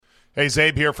Hey,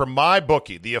 Zabe here from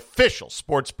MyBookie, the official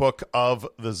sports book of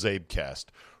the Zabecast.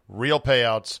 Real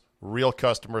payouts, real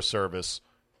customer service,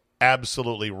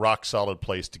 absolutely rock-solid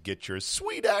place to get your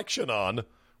sweet action on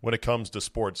when it comes to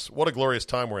sports. What a glorious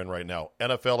time we're in right now.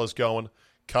 NFL is going.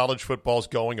 College football's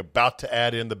going, about to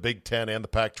add in the Big Ten and the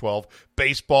Pac-12.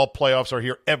 Baseball playoffs are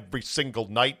here every single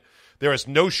night. There is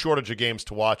no shortage of games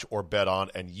to watch or bet on,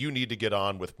 and you need to get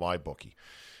on with MyBookie.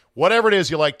 Whatever it is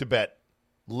you like to bet,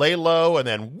 lay low and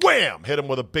then wham, hit them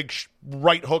with a big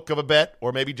right hook of a bet,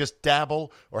 or maybe just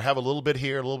dabble or have a little bit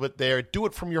here, a little bit there. Do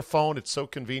it from your phone. It's so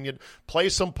convenient. Play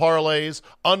some parlays,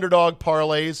 underdog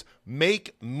parlays.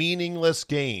 Make meaningless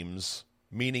games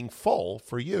meaningful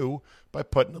for you by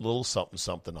putting a little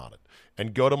something on it.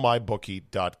 And go to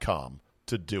mybookie.com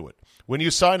to do it. When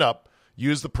you sign up,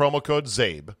 use the promo code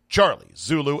ZABE, Charlie,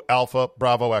 Zulu, Alpha,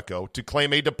 Bravo, Echo, to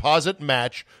claim a deposit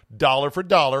match dollar for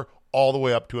dollar all the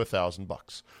way up to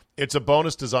 $1,000. It's a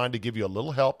bonus designed to give you a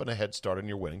little help and a head start in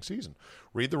your winning season.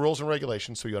 Read the rules and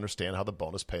regulations so you understand how the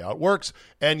bonus payout works,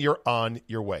 and you're on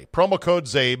your way. Promo code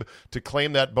ZABE to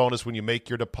claim that bonus when you make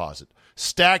your deposit.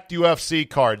 Stacked UFC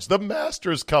cards, the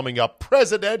Masters coming up,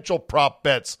 presidential prop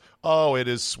bets. Oh, it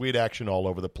is sweet action all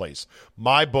over the place.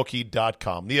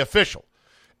 MyBookie.com, the official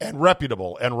and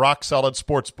reputable and rock-solid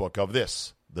sportsbook of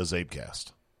this, the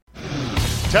Zabecast.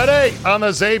 Today on the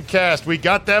Zabecast, we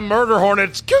got them murder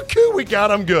hornets. Cuckoo, we got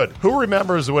them good. Who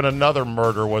remembers when another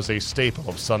murder was a staple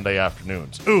of Sunday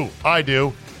afternoons? Ooh, I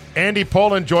do. Andy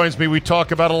Poland joins me. We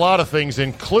talk about a lot of things,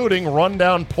 including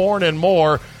rundown porn and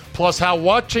more, plus how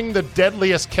watching The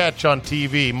Deadliest Catch on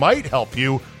TV might help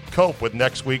you cope with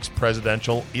next week's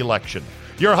presidential election.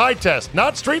 Your high test,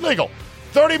 not street legal.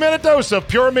 30-minute dose of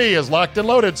Pure Me is locked and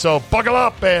loaded, so buckle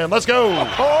up and let's go.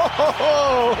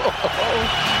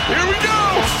 Here we go.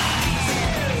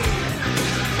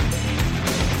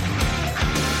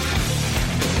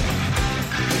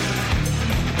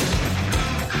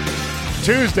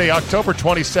 Tuesday, October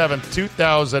 27th,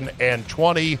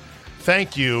 2020.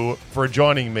 Thank you for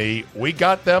joining me. We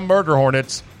got them murder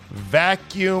hornets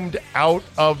vacuumed out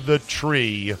of the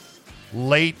tree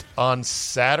late on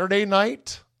Saturday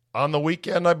night. On the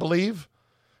weekend, I believe,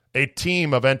 a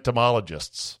team of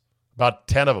entomologists, about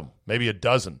 10 of them, maybe a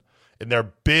dozen, in their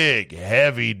big,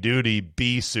 heavy-duty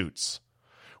bee suits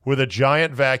with a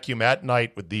giant vacuum at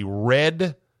night with the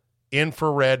red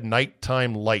infrared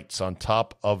nighttime lights on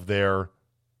top of their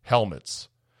helmets.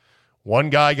 One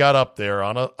guy got up there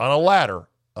on a ladder.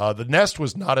 The nest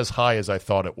was not as high as I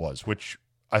thought it was, which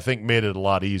I think made it a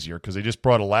lot easier because they just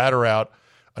brought a ladder out,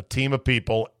 a team of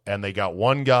people, and they got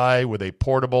one guy with a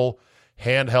portable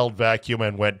handheld vacuum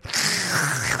and went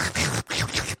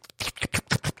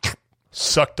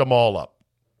sucked them all up.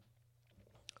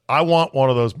 I want one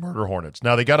of those murder hornets.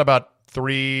 Now, they got about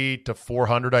 300 to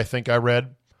 400, I think I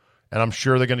read, and I'm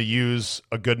sure they're going to use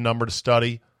a good number to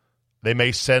study. They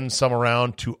may send some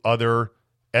around to other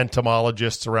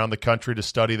entomologists around the country to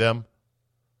study them.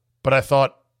 But I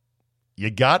thought,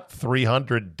 you got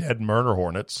 300 dead murder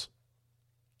hornets.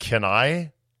 Can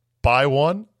I buy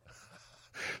one?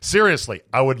 Seriously,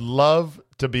 I would love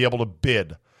to be able to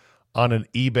bid on an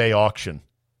eBay auction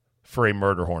for a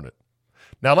murder hornet.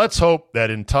 Now, let's hope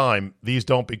that in time, these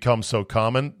don't become so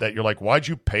common that you're like, why'd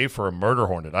you pay for a murder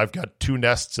hornet? I've got 2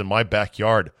 nests in my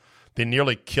backyard. They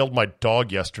nearly killed my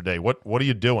dog yesterday. What are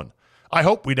you doing? I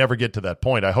hope we never get to that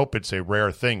point. I hope it's a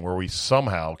rare thing where we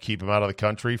somehow keep them out of the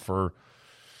country for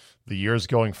the years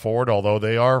going forward, although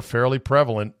they are fairly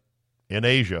prevalent in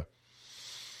Asia.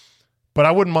 But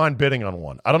I wouldn't mind bidding on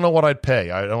one. I don't know what I'd pay.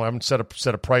 I haven't set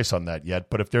a price on that yet.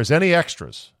 But if there's any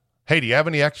extras, hey, do you have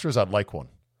any extras? I'd like one.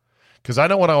 Because I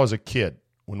know when I was a kid,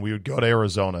 when we would go to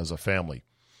Arizona as a family,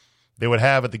 they would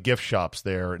have at the gift shops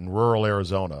there in rural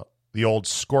Arizona the old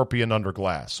scorpion under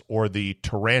glass or the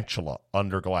tarantula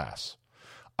under glass.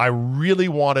 I really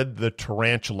wanted the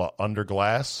tarantula under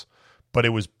glass, but it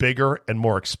was bigger and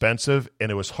more expensive,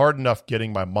 and it was hard enough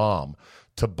getting my mom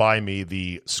to buy me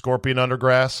the scorpion under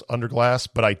glass,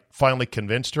 but I finally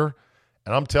convinced her,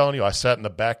 and I'm telling you, I sat in the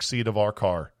back seat of our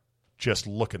car just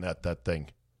looking at that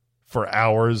thing for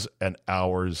hours and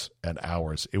hours and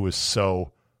hours. It was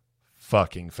so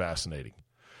fucking fascinating.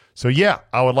 So yeah,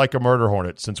 I would like a murder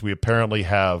hornet since we apparently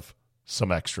have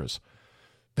some extras.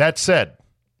 That said,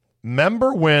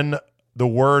 remember when the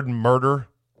word murder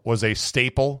was a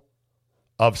staple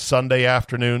of Sunday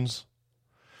afternoons?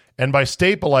 And by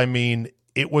staple, I mean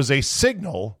it was a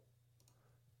signal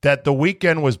that the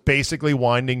weekend was basically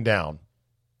winding down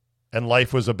and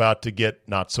life was about to get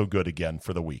not so good again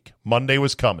for the week. Monday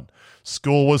was coming.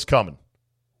 School was coming.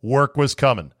 Work was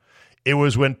coming. It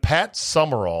was when Pat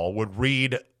Summerall would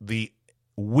read the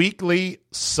weekly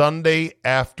Sunday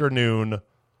afternoon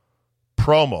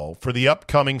promo for the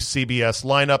upcoming CBS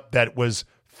lineup that was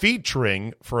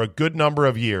featuring, for a good number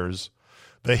of years,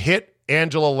 the hit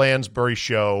Angela Lansbury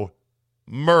show,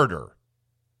 Murder,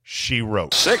 She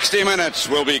Wrote. 60 Minutes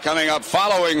will be coming up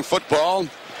following football,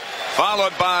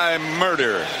 followed by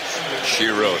Murder, She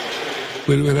Wrote.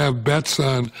 We would have bets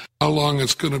on how long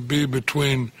it's going to be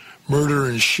between Murder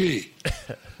and She.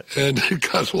 And it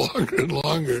got longer and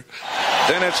longer.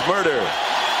 Then it's Murder,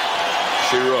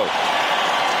 She Wrote,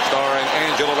 starring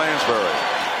Angela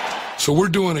Lansbury. So we're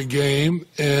doing a game,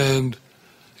 and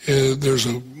there's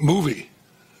a movie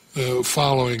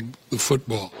following the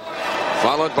football.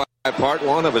 Followed by part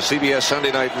one of a CBS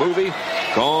Sunday night movie,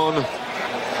 Gone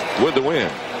with the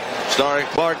Wind, starring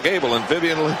Clark Gable and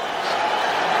Vivian Leigh.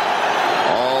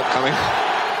 All coming.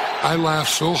 I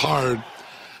laughed so hard,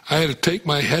 I had to take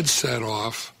my headset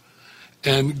off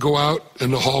and go out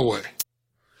in the hallway.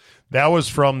 That was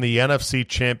from the NFC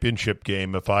Championship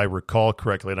game, if I recall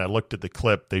correctly, and I looked at the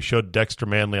clip. They showed Dexter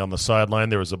Manley on the sideline.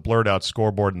 There was a blurred-out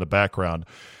scoreboard in the background.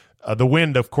 The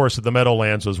wind, of course, at the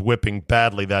Meadowlands was whipping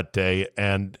badly that day,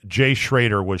 and Jay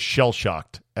Schrader was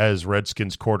shell-shocked as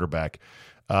Redskins quarterback.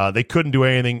 They couldn't do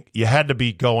anything. You had to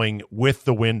be going with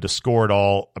the wind to score it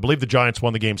all. I believe the Giants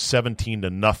won the game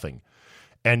 17-0.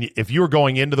 And if you were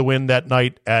going into the wind that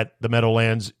night at the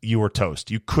Meadowlands, you were toast.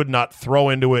 You could not throw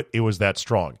into it. It was that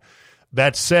strong.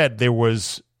 That said, there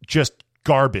was just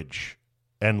garbage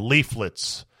and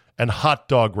leaflets and hot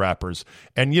dog wrappers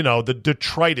and, the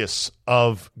detritus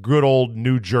of good old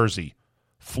New Jersey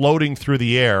floating through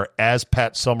the air as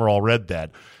Pat Summerall read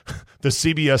that. The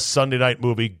CBS Sunday night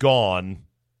movie, Gone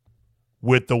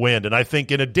with the Wind. And I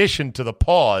think in addition to the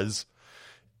pause,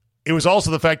 it was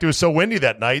also the fact it was so windy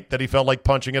that night that he felt like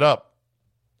punching it up.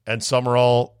 And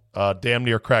Summerall damn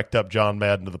near cracked up John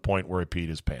Madden to the point where he peed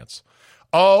his pants.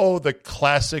 Oh, the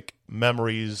classic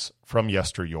memories from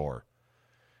yesteryear.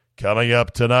 Coming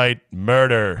up tonight,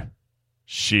 Murder,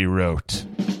 She Wrote.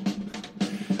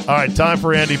 All right, time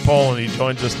for Andy Pollin. He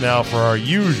joins us now for our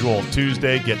usual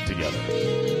Tuesday get-together.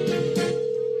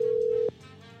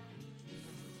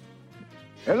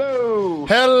 Hello.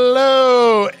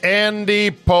 Hello, Andy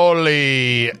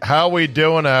Poli. How we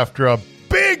doing after a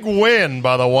big win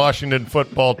by the Washington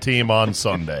football team on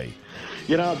Sunday?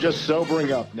 I'm just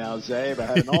sobering up now, Zabe. I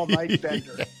had an all-night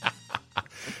bender.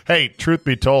 Hey, truth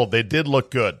be told, they did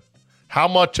look good. How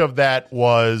much of that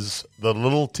was the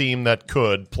little team that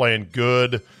could playing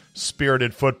good,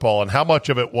 spirited football, and how much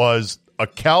of it was a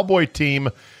Cowboy team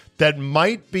that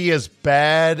might be as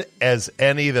bad as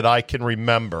any that I can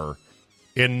remember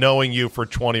in knowing you for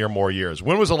 20 or more years?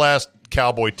 When was the last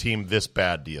Cowboy team this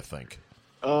bad, do you think?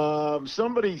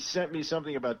 Somebody sent me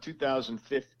something about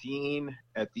 2015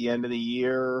 at the end of the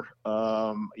year.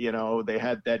 They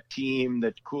had that team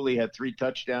that Cooley had 3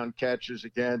 touchdown catches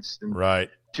against in right.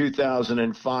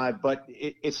 2005. But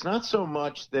it's not so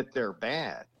much that they're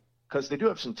bad, because they do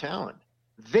have some talent.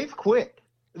 They've quit.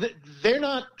 They're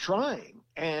not trying.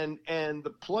 And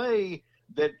the play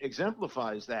that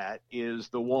exemplifies that is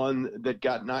the one that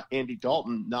got Andy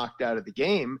Dalton knocked out of the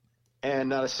game, and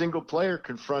not a single player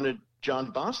confronted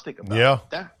John Bostic about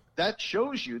it. That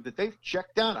shows you that they've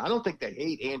checked out. I don't think they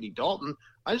hate Andy Dalton.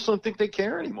 I just don't think they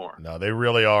care anymore. No, they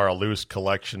really are a loose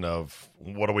collection of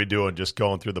what are we doing, just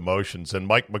going through the motions. And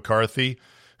Mike McCarthy,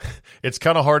 it's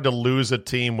kind of hard to lose a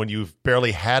team when you've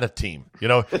barely had a team.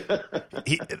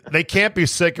 They can't be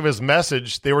sick of his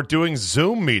message. They were doing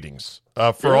Zoom meetings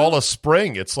for all of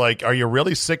spring. It's like, are you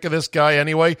really sick of this guy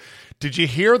anyway? Did you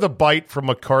hear the bite from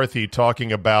McCarthy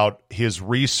talking about his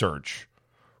research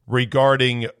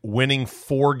regarding winning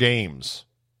 4 games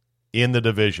in the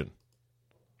division?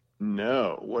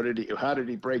 No. How did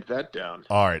he break that down?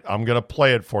 All right, I'm going to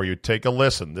play it for you. Take a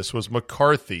listen. This was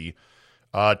McCarthy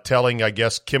telling, I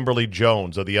guess, Kimberly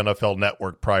Jones of the NFL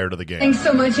Network prior to the game. Thanks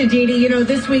so much, Aditi.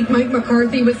 This week Mike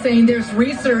McCarthy was saying there's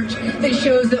research that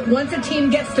shows that once a team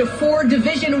gets to 4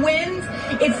 division wins,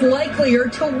 it's likelier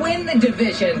to win the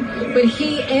division. But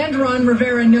he and Ron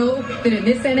Rivera know that in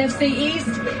this NFC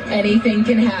East, anything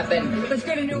can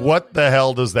happen. What the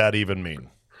hell does that even mean?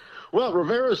 Well,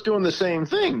 Rivera's doing the same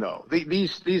thing, though.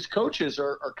 These coaches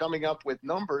are coming up with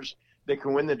numbers that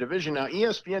can win the division. Now,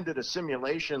 ESPN did a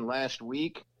simulation last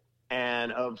week,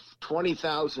 and of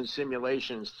 20,000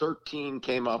 simulations, 13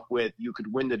 came up with you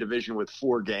could win the division with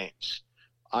 4 games.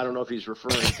 I don't know if he's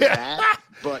referring to that,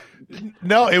 but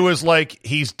no, it was like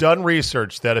he's done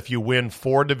research that if you win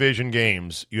 4 division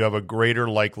games, you have a greater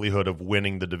likelihood of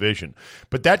winning the division.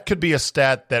 But that could be a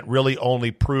stat that really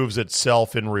only proves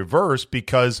itself in reverse,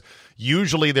 because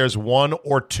usually there's 1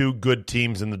 or 2 good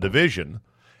teams in the division,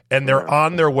 And they're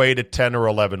on their way to 10 or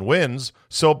 11 wins.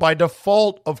 So by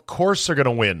default, of course, they're going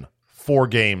to win 4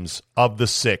 games of the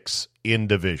 6 in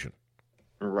division.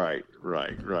 Right.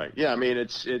 Yeah, I mean,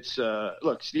 it's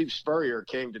look, Steve Spurrier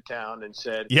came to town and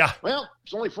said, yeah, well,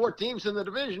 there's only 4 teams in the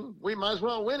division. We might as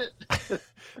well win it.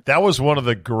 That was one of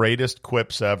the greatest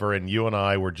quips ever, and you and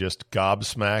I were just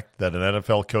gobsmacked that an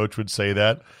NFL coach would say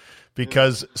that,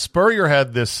 because Spurrier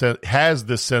has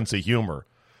this sense of humor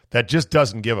that just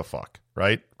doesn't give a fuck,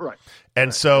 right? Right.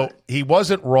 And so he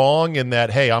wasn't wrong in that,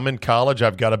 hey, I'm in college,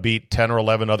 I've got to beat 10 or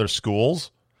 11 other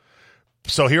schools.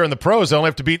 So here in the pros, I only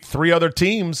have to beat 3 other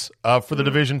teams for the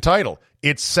division title.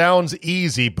 It sounds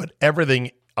easy, but everything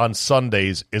on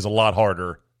Sundays is a lot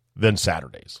harder than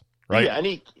Saturdays, right? Yeah,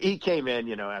 and he came in,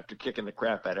 after kicking the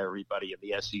crap out of everybody in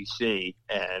the SEC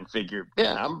and figured,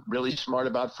 I'm really smart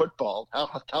about football.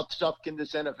 How tough can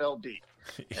this NFL be?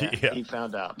 Yeah. He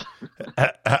found out.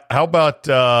 How about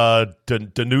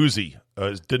Danuzzi?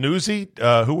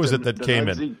 Danuzzi? Who was it that came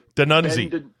in?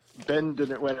 Danunzi.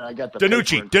 I got the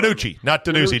Danucci, not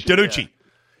Danuzzi. Danucci.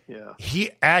 Yeah. He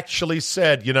actually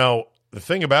said, the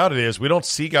thing about it is we don't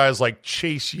see guys like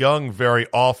Chase Young very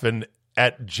often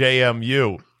at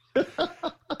JMU.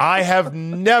 I have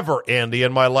never, Andy,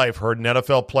 in my life heard an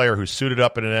NFL player who suited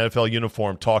up in an NFL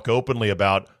uniform talk openly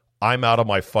about, I'm out of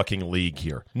my fucking league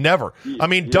here. Never. I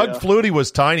mean, Doug Flutie was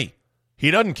tiny.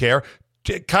 He doesn't care.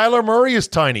 Kyler Murray is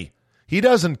tiny. He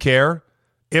doesn't care.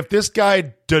 If this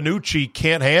guy Danucci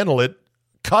can't handle it,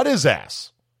 cut his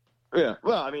ass. Yeah,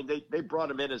 well, I mean, they brought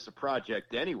him in as a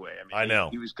project anyway. I know.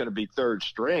 He was going to be third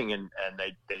string, and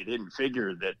they didn't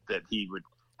figure that he would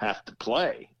have to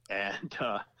play. And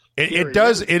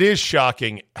it is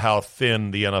shocking how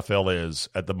thin the NFL is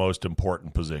at the most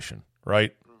important position,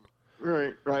 right?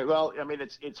 Right. Well, I mean,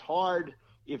 it's hard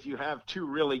if you have 2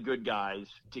 really good guys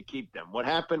to keep them. What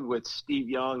happened with Steve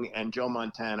Young and Joe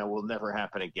Montana will never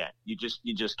happen again. You just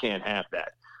can't have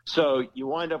that. So you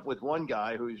wind up with one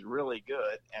guy who's really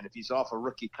good, and if he's off a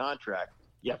rookie contract,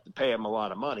 you have to pay him a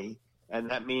lot of money, and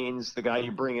that means the guy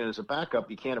you bring in as a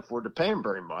backup, you can't afford to pay him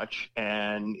very much,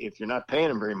 and if you're not paying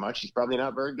him very much, he's probably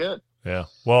not very good. Yeah.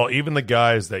 Well, even the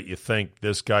guys that you think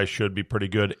this guy should be pretty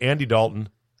good, Andy Dalton,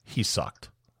 he sucked.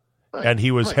 Right. And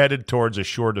he was headed towards a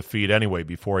sure defeat anyway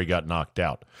before he got knocked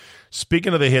out.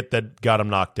 Speaking of the hit that got him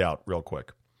knocked out, real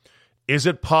quick, is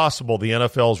it possible the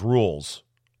NFL's rules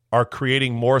are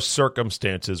creating more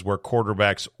circumstances where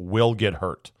quarterbacks will get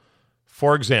hurt?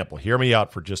 For example, hear me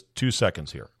out for just 2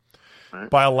 seconds here. Right.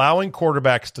 By allowing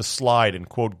quarterbacks to slide and,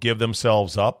 quote, give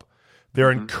themselves up,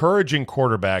 they're encouraging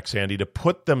quarterbacks, Andy, to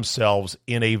put themselves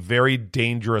in a very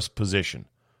dangerous position,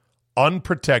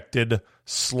 unprotected,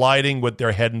 sliding with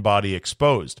their head and body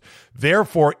exposed.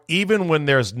 Therefore, even when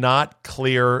there's not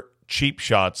clear cheap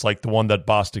shots like the one that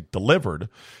Bostic delivered,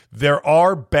 there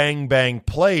are bang-bang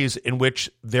plays in which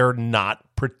they're not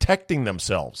protecting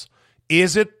themselves.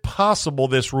 Is it possible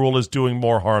this rule is doing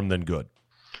more harm than good?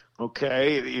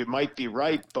 Okay, you might be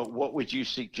right, but what would you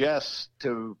suggest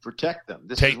to protect them?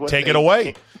 Take it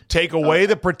away. Take away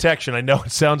the protection. I know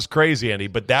it sounds crazy, Andy,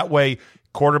 but that way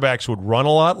quarterbacks would run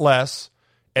a lot less.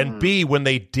 And B, when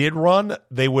they did run,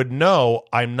 they would know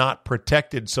I'm not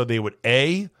protected, so they would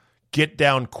A, get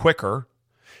down quicker,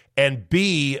 and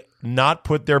B, not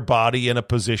put their body in a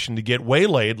position to get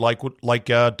waylaid like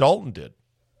Dalton did.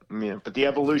 Yeah, but the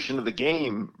evolution of the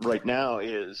game right now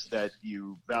is that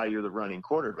you value the running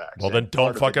quarterbacks. Well, then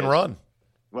don't fucking run.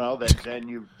 Well, then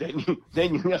you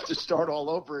have to start all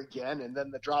over again, and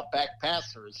then the drop back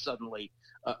passer is suddenly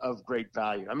of great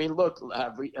value. I mean, look,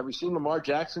 have we seen Lamar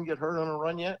Jackson get hurt on a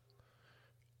run yet?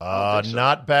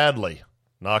 Not badly.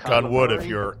 Knock on wood if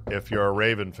you're a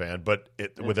Raven fan, but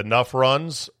with enough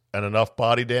runs and enough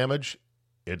body damage,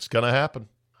 it's going to happen.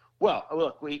 Well,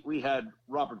 look, we had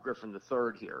Robert Griffin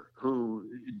III here, who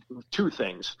 2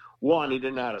 things. 1, he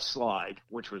didn't know how to slide,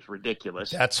 which was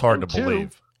ridiculous. That's hard to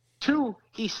believe. 2,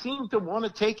 he seemed to want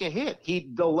to take a hit.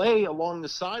 He'd delay along the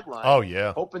sideline. Oh,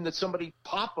 yeah. Hoping that somebody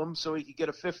pop him so he could get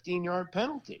a 15-yard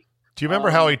penalty. Do you remember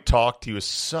how he talked? He was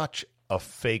such a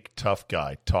fake tough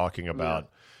guy talking about,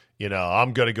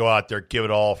 I'm going to go out there, give it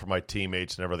all for my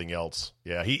teammates and everything else.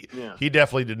 Yeah, he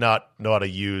definitely did not know how to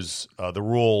use the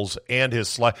rules and his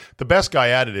slide. The best guy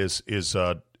at it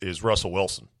is Russell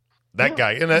Wilson. That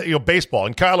guy, and baseball,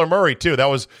 and Kyler Murray too.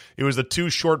 It was the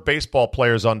 2 short baseball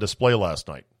players on display last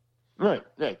night. Right.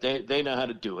 They know how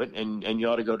to do it, and you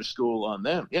ought to go to school on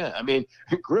them. Yeah, I mean,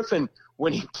 Griffin,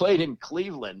 when he played in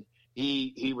Cleveland,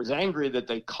 he was angry that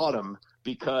they caught him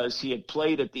because he had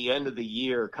played at the end of the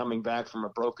year coming back from a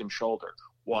broken shoulder.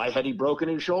 Why had he broken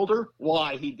his shoulder?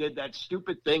 Why, he did that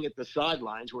stupid thing at the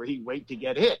sidelines where he waited to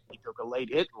get hit. He took a late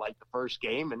hit like the first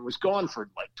game and was gone for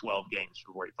like 12 games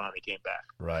before he finally came back.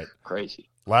 Right. Crazy.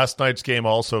 Last night's game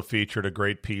also featured a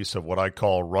great piece of what I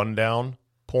call rundown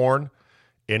porn,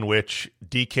 in which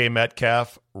DK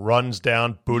Metcalf runs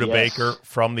down Budda Baker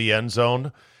from the end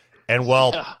zone. And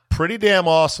while pretty damn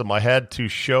awesome, I had to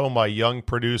show my young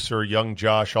producer, young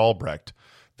Josh Albrecht,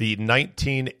 the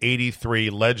 1983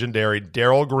 legendary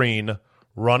Darrell Green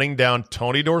running down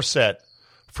Tony Dorsett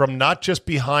from not just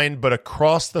behind but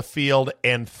across the field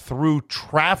and through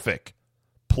traffic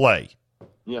play.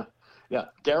 Yeah.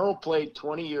 Darrell played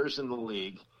 20 years in the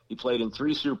league. He played in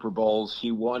 3 Super Bowls.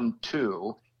 He won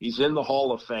 2. He's in the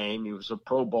Hall of Fame. He was a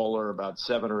Pro Bowler about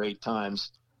 7 or 8 times.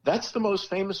 That's the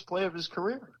most famous play of his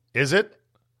career. Is it?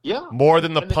 Yeah. More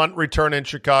than the punt return in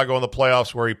Chicago in the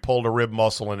playoffs where he pulled a rib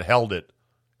muscle and held it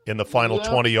in the final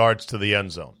 20 yards to the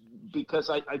end zone.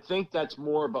 Because I think that's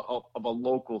more of a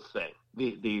local thing.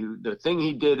 The thing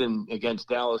he did against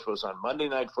Dallas was on Monday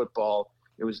Night Football.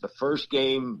 It was the first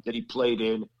game that he played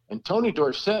in, and Tony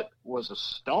Dorsett was a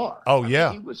star. Oh,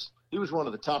 yeah. He was one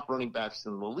of the top running backs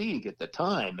in the league at the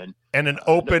time, and an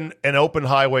open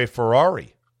highway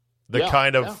Ferrari, the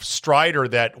kind of strider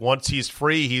that once he's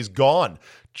free, he's gone.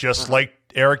 Just like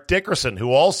Eric Dickerson,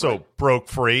 who also broke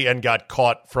free and got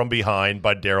caught from behind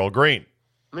by Darrell Green.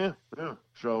 Yeah.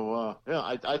 So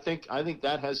I think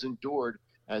that has endured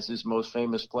as his most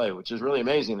famous play, which is really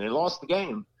amazing. They lost the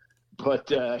game, but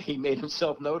he made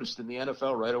himself noticed in the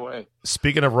NFL right away.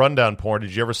 Speaking of rundown porn,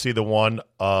 did you ever see the one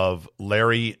of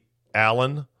Larry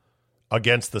Allen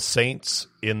against the Saints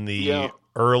in the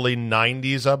early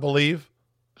 90s, I believe?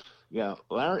 Yeah,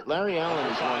 Larry Allen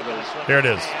is one of those. Here it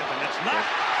is. And it's not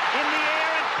in the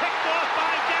air and picked off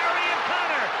by Darian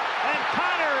Connor. And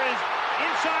Connor is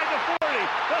inside the 40,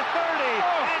 the 30,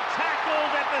 and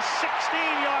tackled at the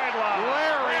 16-yard line.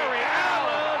 Larry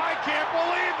Allen. I can't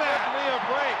believe that. Give me a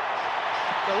break.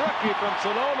 The rookie from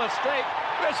Sonoma State.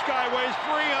 This guy weighs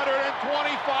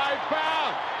 325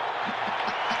 pounds.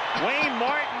 Wayne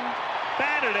Martin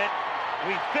batted it.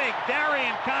 We think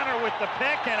Darian Connor with the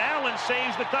pick, and Allen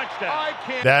saves the touchdown.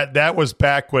 That was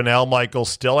back when Al Michaels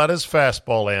still had his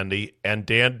fastball, Andy, and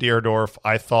Dan Deerdorf,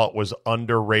 I thought, was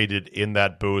underrated in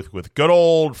that booth with good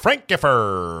old Frank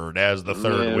Gifford as the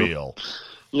third wheel.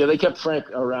 Yeah, they kept Frank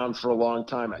around for a long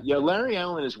time. Yeah, Larry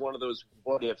Allen is one of those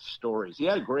what-if stories. He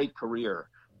had a great career,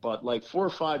 but like 4 or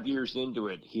 5 years into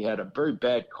it, he had a very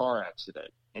bad car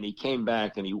accident, and he came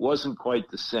back, and he wasn't quite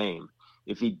the same.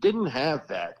 If he didn't have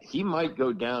that, he might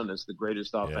go down as the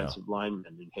greatest offensive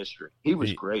lineman in history. He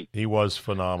was great. He was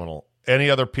phenomenal.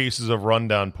 Any other pieces of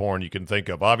rundown porn you can think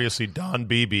of? Obviously, Don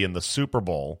Beebe in the Super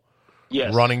Bowl,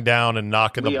 running down and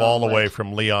knocking the ball away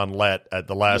from Leon Lett at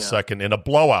the last second in a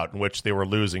blowout in which they were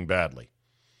losing badly.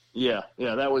 Yeah,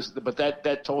 that was. But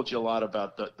that told you a lot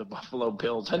about the Buffalo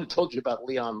Bills, and it told you about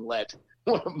Leon Lett.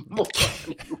 What a moron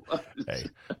he was. Hey,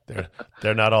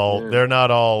 they're not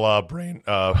all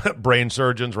brain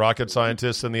surgeons, rocket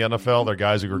scientists in the NFL. They're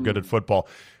guys who are good at football.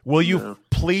 Will you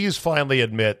please finally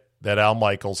admit that Al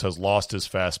Michaels has lost his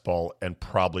fastball and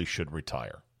probably should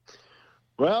retire?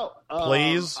 Well,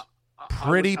 please.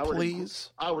 Please.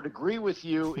 I would agree with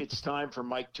you. It's time for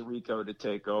Mike Tirico to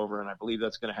take over, and I believe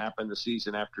that's going to happen the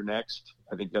season after next.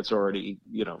 I think that's already,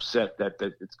 set that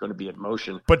it's going to be in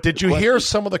motion. But did you hear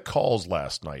some of the calls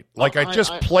last night? Like I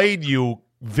played you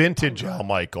vintage Al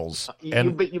Michaels.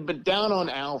 You've been down on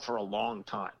Al for a long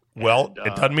time. Well,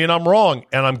 it doesn't mean I'm wrong,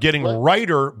 and I'm getting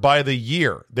righter by the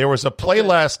year. There was a play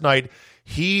last night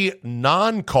he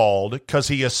non-called because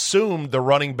he assumed the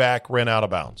running back ran out of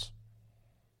bounds.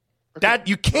 That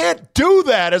you can't do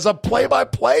that as a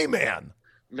play-by-play man.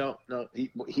 No,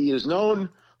 he is known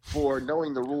for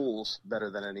knowing the rules better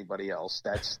than anybody else.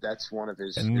 That's one of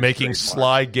his. And making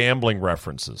sly gambling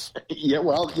references. Yeah,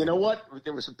 well, you know what?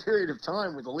 There was a period of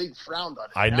time where the league frowned on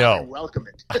it. I know. They welcome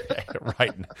it.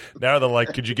 Right now they're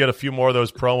like, could you get a few more of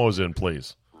those promos in,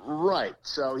 please? Right.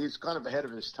 So he's kind of ahead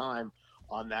of his time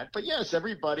on that. But yes,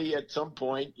 everybody at some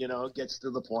point, gets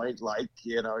to the point like,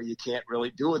 you can't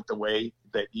really do it the way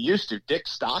that you used to. Dick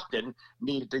Stockton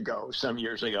needed to go some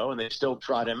years ago, and they still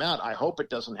trot him out. I hope it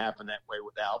doesn't happen that way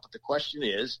with Al. But the question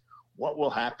is, what will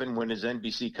happen when his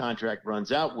NBC contract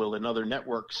runs out? Will another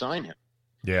network sign him?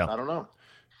 Yeah. I don't know.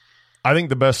 I think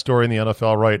the best story in the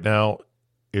NFL right now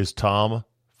is Tom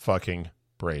fucking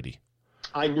Brady.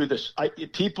 I knew this.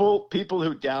 People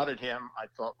who doubted him, I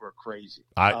thought were crazy.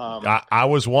 I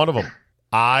was one of them.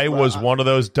 I was one of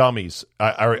those dummies.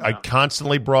 I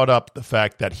constantly brought up the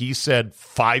fact that he said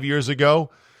 5 years ago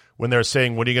when they're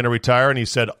saying, when are you going to retire? And he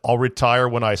said, I'll retire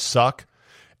when I suck.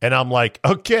 And I'm like,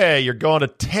 okay, you're going to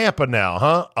Tampa now,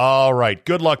 huh? All right.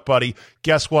 Good luck, buddy.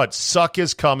 Guess what? Suck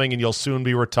is coming and you'll soon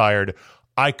be retired.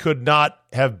 I could not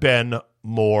have been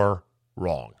more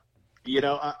wrong. You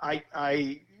know,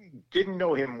 I didn't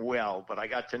know him well, but I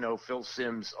got to know Phil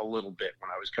Simms a little bit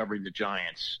when I was covering the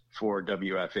Giants for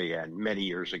WFAN many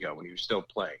years ago when he was still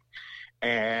playing.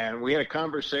 And we had a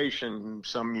conversation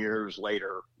some years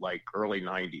later, like early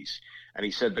 90s. And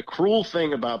he said the cruel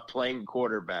thing about playing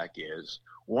quarterback is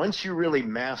once you really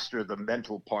master the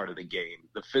mental part of the game,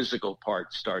 the physical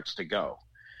part starts to go.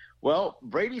 Well,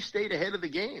 Brady stayed ahead of the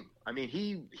game. I mean,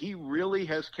 he really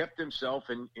has kept himself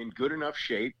in good enough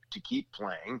shape to keep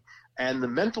playing. And the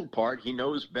mental part he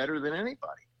knows better than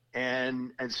anybody.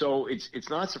 And so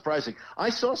it's not surprising. I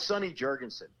saw Sonny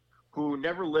Jurgensen, who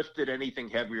never lifted anything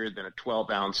heavier than a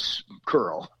 12-ounce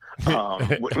curl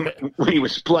when he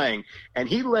was playing. And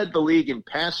he led the league in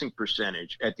passing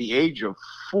percentage at the age of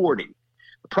 40.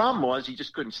 The problem was he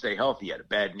just couldn't stay healthy. He had a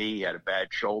bad knee, he had a bad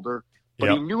shoulder, but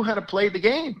he knew how to play the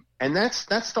game. And that's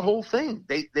the whole thing.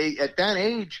 They at that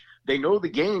age, they know the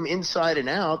game inside and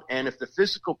out. And if the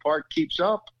physical part keeps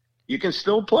up, you can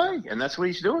still play. And that's what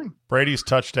he's doing. Brady's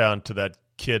touchdown to that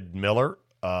kid Miller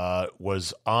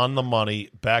was on the money,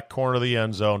 back corner of the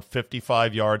end zone,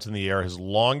 55 yards in the air, his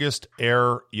longest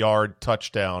air yard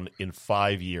touchdown in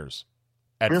 5 years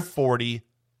at 40-3.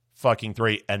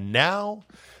 And now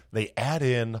they add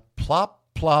in plop,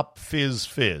 plop, fizz,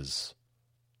 fizz,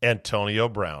 Antonio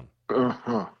Brown.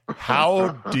 How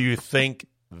do you think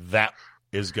that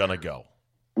is going to go?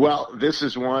 Well, this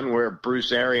is one where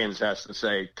Bruce Arians has to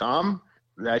say, Tom,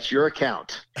 that's your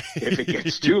account. If it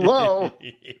gets too low,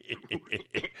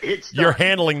 it's You're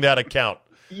handling that account.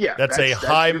 Yeah, that's a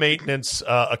high-maintenance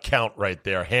account right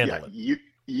there. Handle it.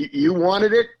 You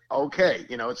wanted it? Okay.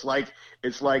 You know, it's like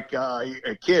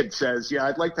a kid says, yeah,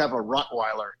 I'd like to have a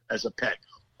Rottweiler as a pet.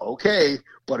 Okay,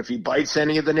 but if he bites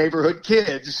any of the neighborhood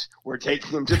kids, we're taking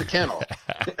him to the kennel.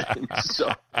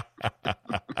 So.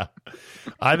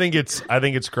 I think it's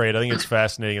great. I think it's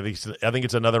fascinating. I think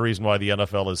it's another reason why the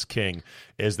NFL is king,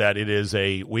 is that it is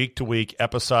a week-to-week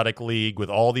episodic league with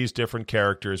all these different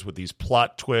characters, with these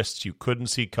plot twists you couldn't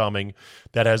see coming,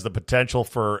 that has the potential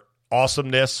for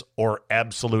awesomeness or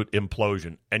absolute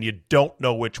implosion, and you don't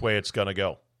know which way it's going to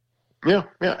go. Yeah,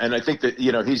 and I think that,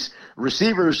 you know,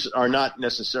 receivers are not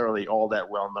necessarily all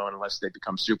that well known unless they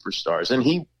become superstars. And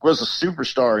he was a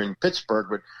superstar in Pittsburgh,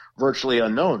 but virtually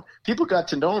unknown. People got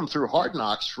to know him through Hard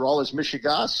Knocks for all his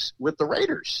Michigas with the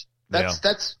Raiders.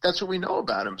 That's what we know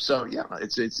about him. So yeah,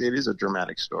 it is a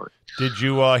dramatic story. Did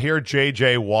you hear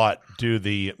J.J. Watt do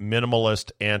the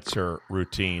minimalist answer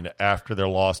routine after their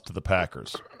loss to the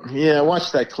Packers? Yeah, I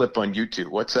watched that clip on YouTube.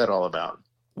 What's that all about?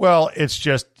 Well, it's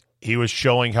just he was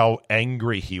showing how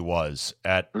angry he was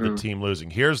at the team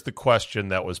losing. Here's the question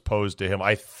that was posed to him,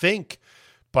 I think,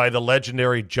 by the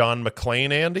legendary John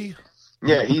McClain, Andy.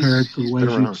 Yeah, he's been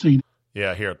around.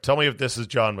 Yeah, here. Tell me if this is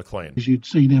John McClain. As you'd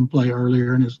seen him play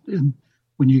earlier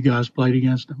when you guys played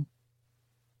against him.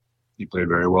 He played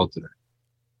very well today.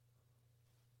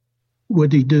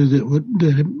 What did he do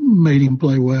that made him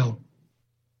play well?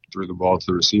 Threw the ball to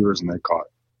the receivers and they caught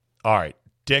it. All right.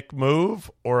 Dick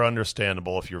move or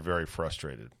understandable if you're very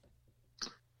frustrated?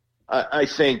 I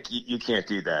think you can't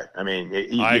do that. I mean,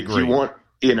 I agree.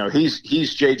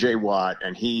 He's J.J. Watt,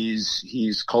 and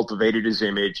he's cultivated his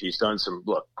image. He's done some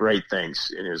great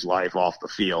things in his life off the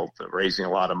field, raising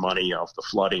a lot of money off the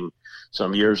flooding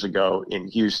some years ago in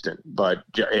Houston.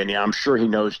 And I'm sure he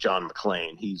knows John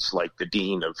McClain. He's like the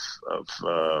dean of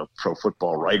pro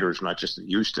football writers, not just in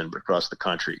Houston but across the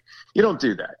country. You don't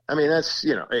do that. I mean, that's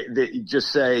you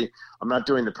just say I'm not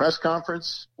doing the press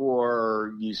conference,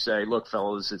 or you say, look,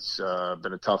 fellas, it's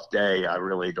been a tough day. I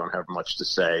really don't have much to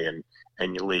say,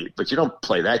 and you leave. But you don't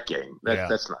play that game.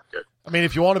 That's not good. I mean,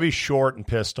 if you want to be short and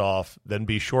pissed off, then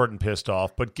be short and pissed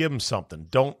off, but give them something.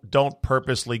 Don't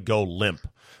purposely go limp.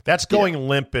 That's going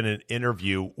limp in an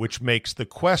interview, which makes the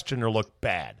questioner look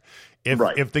bad.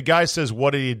 If the guy says,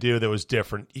 what did he do that was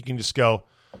different, you can just go,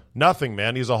 nothing,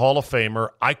 man. He's a Hall of Famer.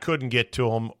 I couldn't get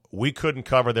to him. We couldn't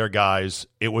cover their guys.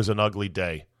 It was an ugly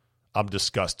day. I'm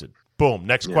disgusted. Boom.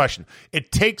 Next question.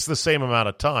 It takes the same amount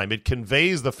of time. It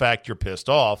conveys the fact you're pissed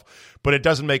off, but it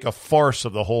doesn't make a farce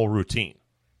of the whole routine.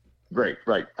 Great.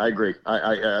 Right. I agree.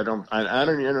 I don't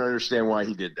even understand why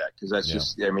he did that, because that's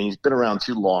just, I mean, he's been around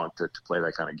too long to play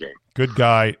that kind of game. Good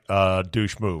guy,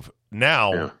 douche move.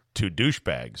 Now to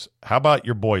douchebags. How about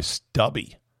your boy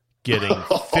Stubby getting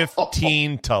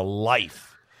 15 to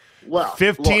life? Well,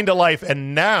 15 to life.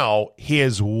 And now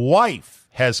his wife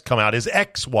has come out, his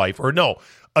ex-wife,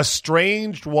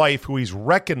 estranged wife who he's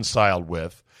reconciled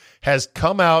with, has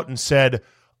come out and said,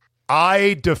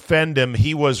 I defend him.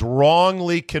 He was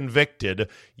wrongly convicted.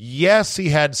 Yes, he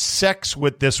had sex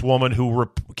with this woman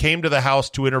who came to the house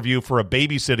to interview for a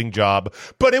babysitting job,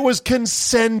 but it was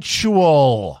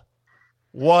consensual.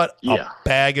 What a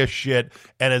bag of shit.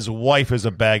 And his wife is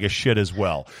a bag of shit as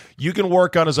well. You can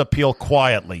work on his appeal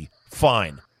quietly.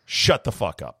 Fine. Shut the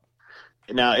fuck up.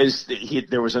 Now,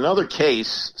 there was another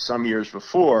case some years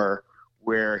before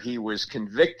where he was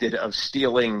convicted of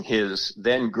stealing his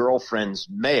then girlfriend's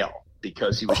mail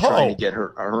because he was trying to get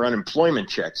her unemployment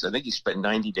checks. I think he spent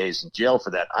 90 days in jail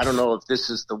for that. I don't know if this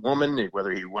is the woman,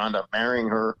 whether he wound up marrying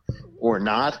her or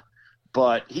not,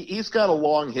 but he's got a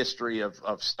long history of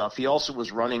stuff. He also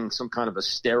was running some kind of a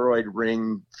steroid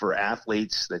ring for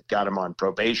athletes that got him on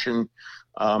probation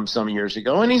some years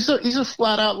ago, and he's a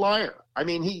flat out liar. I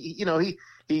mean, he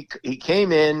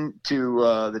came in to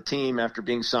the team after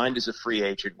being signed as a free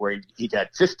agent, where he'd had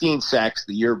 15 sacks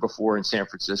the year before in San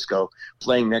Francisco,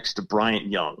 playing next to Bryant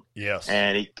Young. Yes,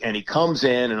 and he comes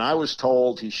in, and I was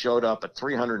told he showed up at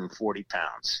 340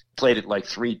 pounds, played at like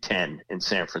 310 in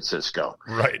San Francisco.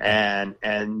 Right,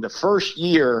 and the first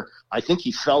year, I think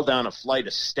he fell down a flight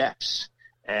of steps.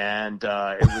 And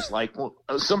it was like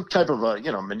some type of a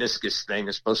meniscus thing.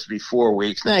 It's supposed to be 4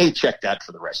 weeks. He checked out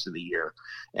for the rest of the year,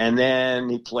 and then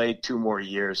he played 2 more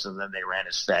years, and then they ran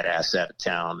his fat ass out of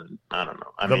town. And I don't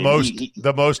know.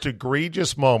 The most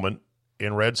egregious moment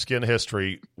in Redskin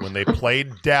history when they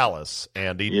played Dallas.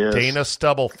 Andy, yes. Dana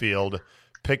Stubblefield,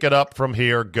 pick it up from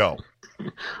here. Go.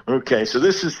 Okay, so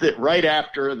this is right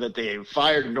after that they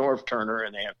fired Norv Turner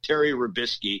and they have Terry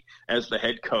Robisky as the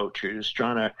head coach, he's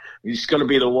going to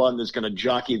be the one that's going to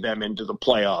jockey them into the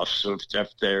playoffs if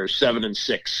their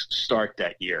 7-6 start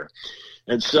that year.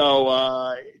 And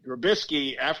so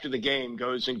Robisky, after the game,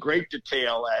 goes in great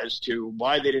detail as to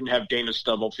why they didn't have Dana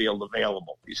Stubblefield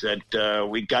available. He said,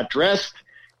 we got dressed.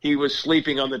 He was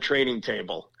sleeping on the training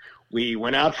table. We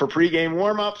went out for pregame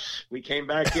warm-ups. We came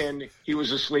back in. He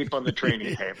was asleep on the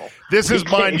training table. This is,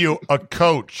 mind you, a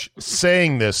coach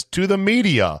saying this to the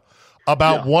media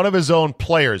about one of his own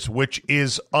players, which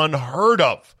is unheard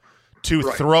of to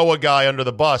throw a guy under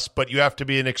the bus, but you have to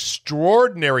be an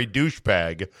extraordinary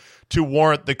douchebag to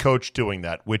warrant the coach doing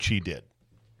that, which he did.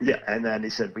 Yeah, and then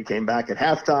he said we came back at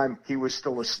halftime. He was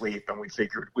still asleep, and we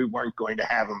figured we weren't going to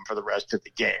have him for the rest of the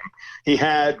game. He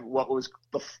had what was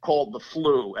called the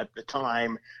flu at the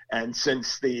time, and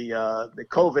since the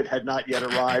COVID had not yet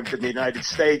arrived in the United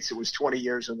States, it was 20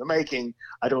 years in the making.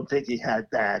 I don't think he had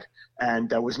that,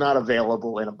 and was not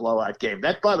available in a blowout game.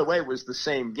 That, by the way, was the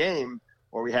same game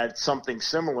where we had something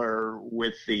similar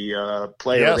with the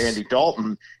play of Andy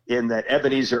Dalton, in that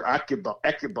Ebenezer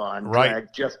Ekubon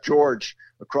dragged Jeff George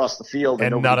across the field,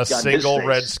 and not a single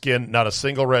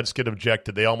Redskin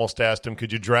objected. They almost asked him,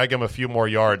 "Could you drag him a few more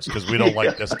yards because we don't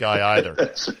like this guy either?"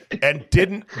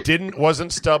 And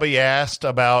wasn't Stubby asked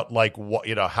about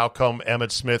how come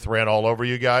Emmitt Smith ran all over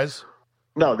you guys?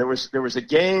 No, there was a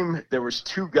game. There was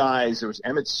 2 guys. There was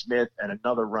Emmitt Smith and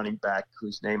another running back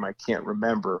whose name I can't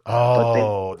remember.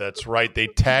 Oh, that's right. They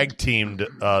tag teamed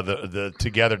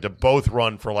together to both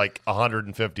run for like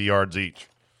 150 yards each.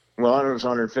 Well, it was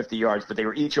 150 yards, but they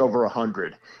were each over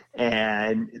 100,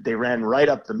 and they ran right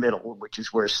up the middle, which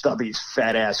is where Stubby's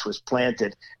fat ass was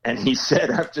planted. And he said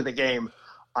after the game,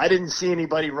 "I didn't see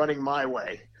anybody running my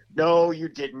way." No, you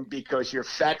didn't, because your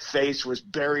fat face was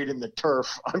buried in the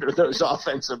turf under those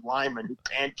offensive linemen who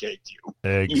pancaked you.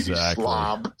 Exactly. You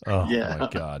slob. Oh, my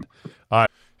God. All right.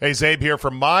 Hey, Zabe here for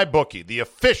MyBookie, the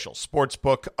official sports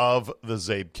book of the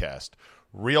Zabecast.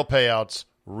 Real payouts,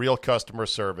 real customer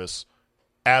service,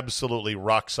 absolutely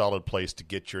rock-solid place to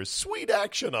get your sweet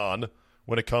action on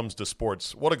when it comes to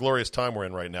sports. What a glorious time we're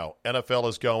in right now. NFL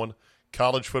is going.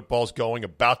 College football's going,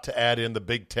 about to add in the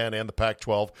Big Ten and the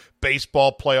Pac-12.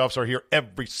 Baseball playoffs are here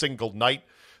every single night.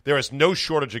 There is no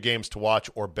shortage of games to watch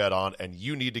or bet on, and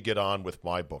you need to get on with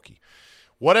MyBookie.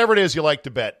 Whatever it is you like to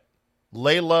bet,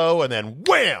 lay low and then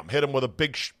wham, hit them with a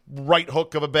big right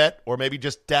hook of a bet, or maybe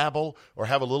just dabble or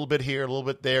have a little bit here, a little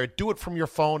bit there. Do it from your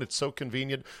phone. It's so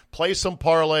convenient. Play some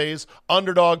parlays,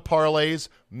 underdog parlays.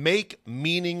 Make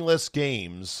meaningless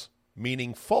games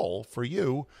meaningful for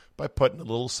you by putting a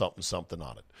little something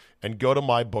on it. And go to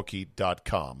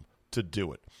mybookie.com to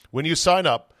do it. When you sign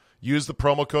up, use the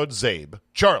promo code ZABE,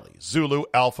 Charlie, Zulu,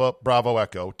 Alpha, Bravo,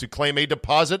 Echo, to claim a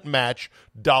deposit match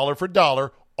 $1 for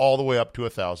 $1, all the way up to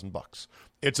 $1,000.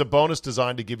 It's a bonus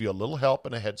designed to give you a little help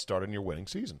and a head start on your winning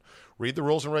season. Read the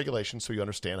rules and regulations so you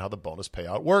understand how the bonus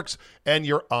payout works, and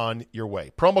you're on your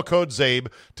way. Promo code ZABE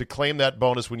to claim that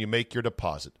bonus when you make your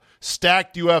deposit.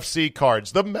 Stacked UFC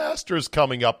cards, the Masters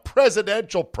coming up,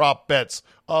 presidential prop bets.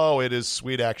 Oh, it is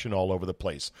sweet action all over the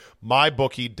place.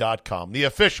 MyBookie.com, the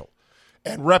official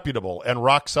and reputable and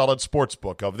rock-solid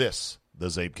sportsbook of this, the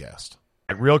ZabeCast.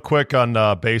 Real quick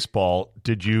on baseball,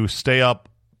 did you stay up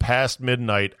past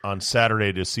midnight on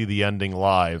Saturday to see the ending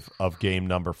live of game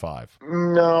number 5?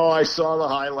 No, I saw the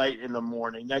highlight in the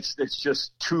morning. It's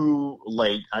just too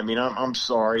late. I mean, I'm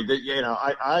sorry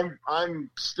that I'm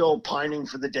still pining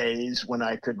for the days when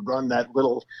I could run that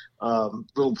little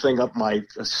thing up my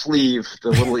sleeve, the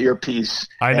little earpiece,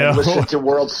 I know. And listen to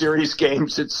World Series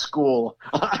games at school.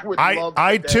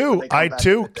 I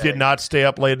too did not stay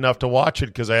up late enough to watch it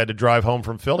because I had to drive home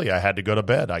from Philly. I had to go to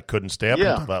bed. I couldn't stay up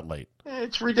until that late.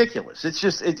 It's ridiculous. It's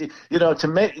just, to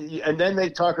make, and then they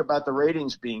talk about the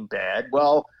ratings being bad.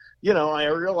 Well, I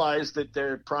realize that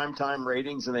they're primetime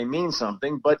ratings and they mean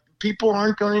something, but people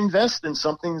aren't going to invest in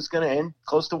something that's going to end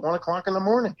close to 1 o'clock in the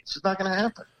morning. It's just not going to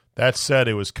happen. That said,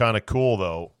 it was kind of cool,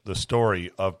 though, the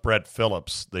story of Brett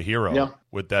Phillips, the hero,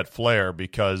 with that flair,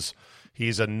 because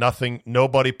he's a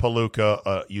nobody palooka,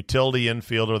 a utility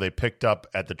infielder they picked up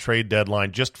at the trade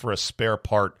deadline just for a spare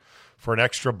part for an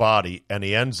extra body, and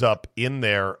he ends up in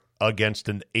there against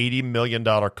an $80 million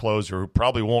closer who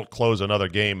probably won't close another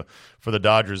game for the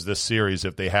Dodgers this series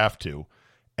if they have to,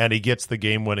 and he gets the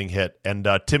game-winning hit. And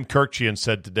Tim Kirkjian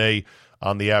said today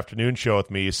on the afternoon show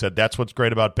with me, he said, that's what's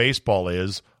great about baseball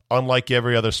is, unlike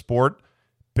every other sport,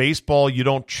 baseball, you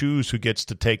don't choose who gets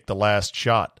to take the last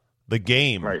shot. The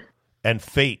game and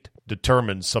fate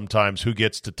determines sometimes who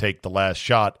gets to take the last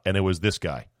shot, and it was this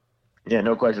guy. Yeah,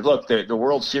 no question. Look, the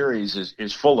World Series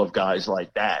is full of guys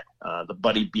like that, the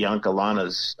Buddy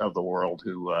Biancalanas of the world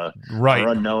who are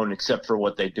unknown except for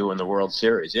what they do in the World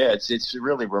Series. Yeah, it's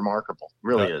really remarkable. It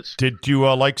really is. Did you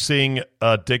like seeing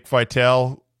Dick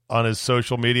Vitale on his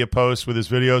social media posts with his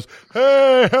videos?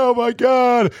 Hey, oh my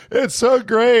God, it's so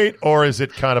great. Or is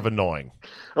it kind of annoying?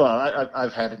 Well,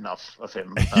 I've had enough of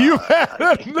him. You've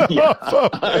had enough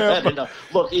of him. Had enough.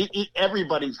 Look,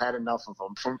 everybody's had enough of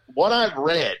him. From what I've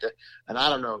read, and I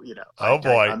don't know,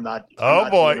 I'm not.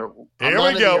 Here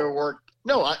we go.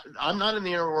 I'm not in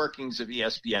the inner workings of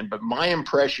ESPN, but my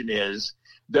impression is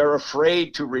they're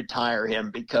afraid to retire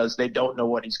him because they don't know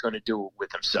what he's going to do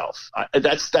with himself.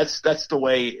 That's the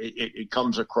way it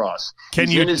comes across.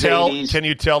 Can you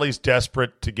tell he's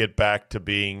desperate to get back to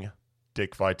being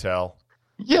Dick Vitale?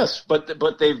 Yes, but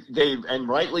they've and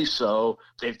rightly so.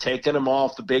 They've taken him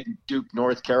off the big Duke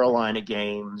North Carolina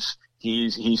games.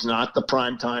 He's not the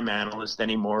primetime analyst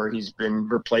anymore. He's been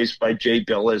replaced by Jay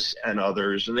Billis and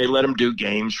others, and they let him do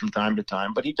games from time to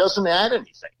time. But he doesn't add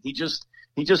anything. He just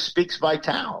speaks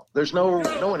Vitale. There's no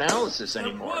analysis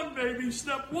anymore. Step one, baby.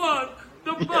 Step one.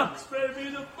 The Bucks,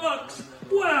 baby. The Bucks.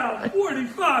 Wow.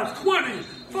 45-20.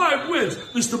 5 wins.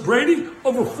 Mr. Brady,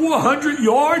 over 400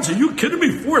 yards? Are you kidding me?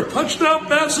 4 touchdown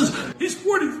passes? He's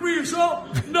 43 years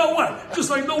old? No way. Just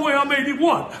like no way I'm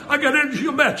 81. I got energy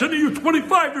to match any of you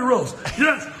 25-year-olds.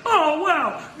 Yes. Oh,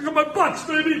 wow. I got my Bucks,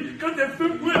 baby. Got that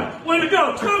 5th win. Way to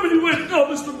go. Comedy way to go,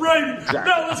 Mr. Brady.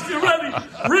 Now let's get ready.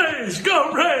 Rays.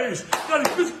 Go Rays.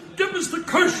 Get Mr.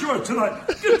 Kershaw tonight.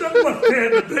 Get that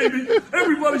left-handed, baby.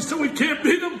 Everybody's saying we can't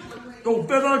beat him. Don't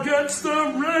bet against the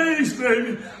Rays,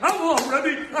 baby. I'm all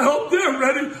ready. I hope they're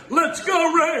ready. Let's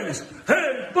go, Rays.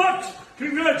 Hey, Bucks.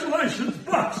 Congratulations,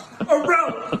 Bucks.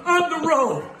 Around on the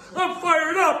road. I'm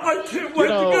fired up. I can't wait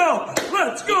to go.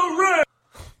 Let's go, Rays.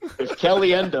 If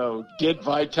Kelly Endo did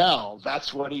Vitale,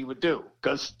 that's what he would do,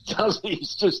 because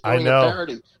he's just doing a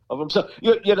parody of himself.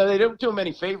 They don't do him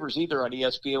any favors either on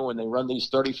ESPN when they run these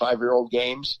 35-year-old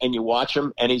games and you watch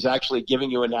him and he's actually giving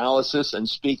you analysis and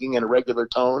speaking in a regular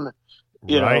tone.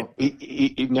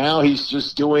 Now he's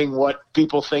just doing what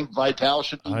people think Vitale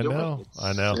should be doing.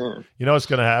 I know. Yeah. You know what's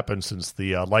going to happen since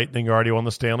the Lightning already won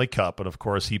the Stanley Cup, and of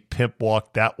course he pimp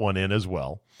walked that one in as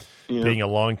well. Yeah. Being a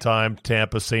longtime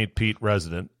Tampa St. Pete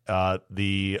resident,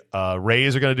 the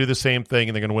Rays are going to do the same thing,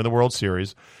 and they're going to win the World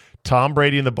Series. Tom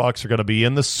Brady and the Bucks are going to be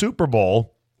in the Super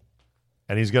Bowl,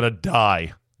 and he's going to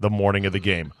die the morning of the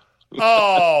game.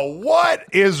 Oh, what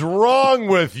is wrong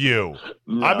with you?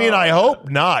 No. I mean, I hope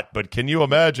not, but can you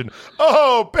imagine?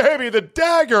 Oh, baby, the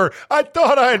dagger. I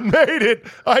thought I had made it.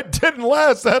 I didn't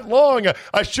last that long.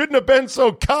 I shouldn't have been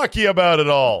so cocky about it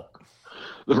all.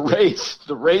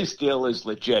 The Rays deal is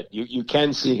legit. You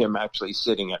can see him actually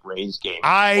sitting at Rays games.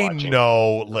 I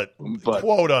know,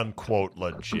 quote unquote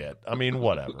legit. I mean,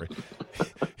 whatever.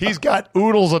 He's got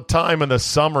oodles of time in the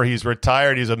summer. He's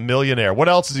retired. He's a millionaire. What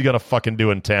else is he going to fucking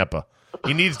do in Tampa?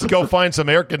 He needs to go find some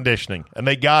air conditioning, and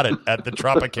they got it at the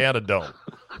Tropicana Dome.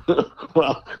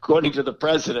 Well, according to the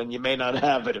president, you may not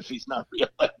have it if he's not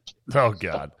reelected. Oh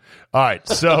God! All right,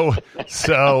 so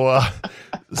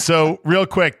real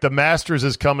quick, the Masters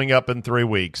is coming up in 3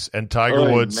 weeks, and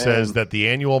Tiger Woods says that the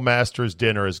annual Masters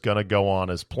dinner is going to go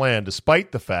on as planned,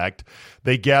 despite the fact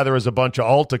they gather as a bunch of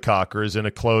altacockers in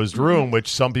a closed room, which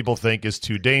some people think is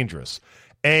too dangerous.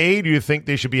 A, do you think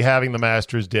they should be having the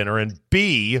Masters dinner? And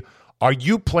B, are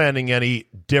you planning any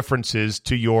differences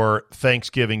to your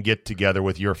Thanksgiving get-together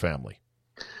with your family?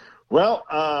 Well,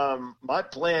 my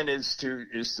plan is to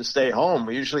stay home.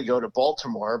 We usually go to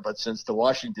Baltimore, but since the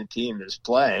Washington team is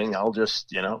playing, I'll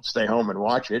just stay home and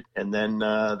watch it, and then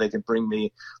they can bring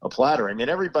me a platter. I mean,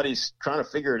 everybody's trying to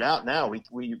figure it out now.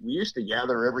 We used to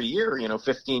gather every year,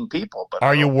 15 people. But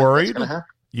are you worried?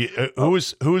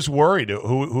 Who's worried?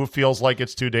 Who feels like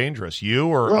it's too dangerous? You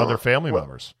or other family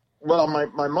members? Well,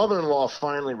 my mother-in-law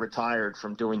finally retired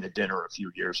from doing the dinner a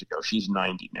few years ago. She's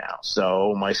 90 now.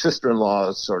 So my sister-in-law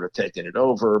has sort of taken it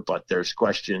over, but there's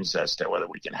questions as to whether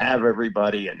we can have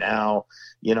everybody. And now,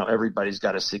 everybody's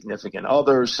got a significant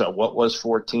other. So what was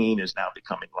 14 is now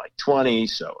becoming like 20.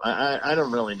 So I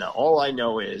don't really know. All I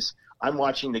know is I'm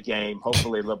watching the game.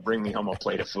 Hopefully they'll bring me home a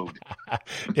plate of food.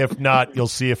 If not, you'll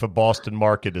see if a Boston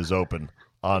market is open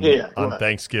on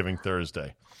Thanksgiving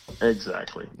Thursday.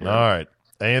 Exactly. Yeah. All right.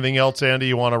 Anything else, Andy,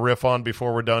 you want to riff on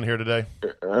before we're done here today?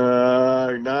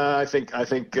 No, I think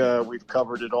we've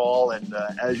covered it all, and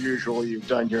as usual, you've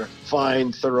done your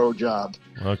fine, thorough job.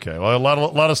 Okay, well, a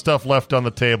lot of stuff left on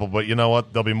the table, but you know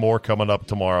what? There'll be more coming up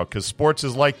tomorrow because sports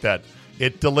is like that.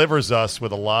 It delivers us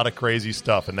with a lot of crazy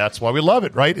stuff, and that's why we love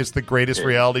it, right? It's the greatest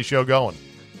reality show going.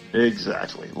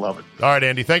 Exactly. Love it. All right,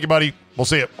 Andy. Thank you, buddy. We'll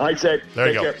see you. All right, Ted. There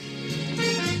you go. Care.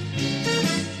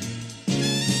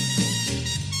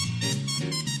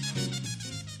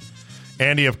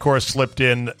 Andy, of course, slipped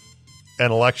in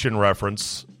an election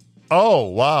reference. Oh,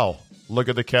 wow. Look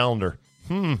at the calendar.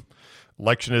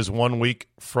 Election is 1 week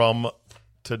from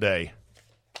today.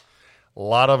 A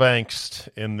lot of angst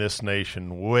in this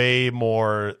nation, way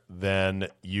more than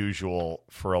usual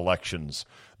for elections.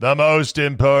 The most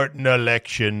important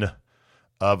election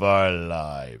of our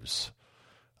lives.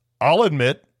 I'll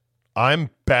admit, I'm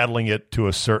battling it to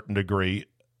a certain degree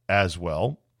as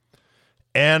well.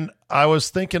 And I was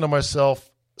thinking to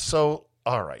myself, so,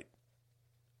 all right,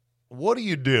 what do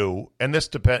you do? And this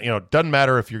depends, it doesn't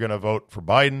matter if you're going to vote for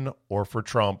Biden or for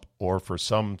Trump or for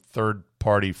some third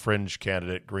party fringe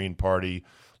candidate, Green Party,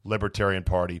 Libertarian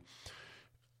Party.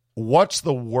 What's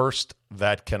the worst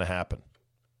that can happen?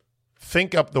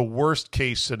 Think up the worst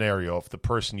case scenario of the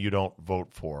person you don't vote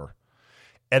for,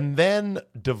 and then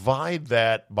divide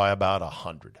that by about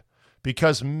 100.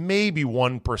 Because maybe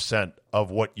 1%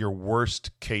 of what your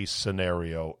worst case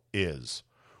scenario is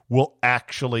will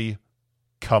actually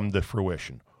come to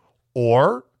fruition.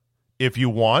 Or, if you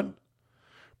want,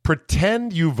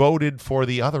 pretend you voted for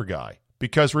the other guy.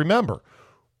 Because remember,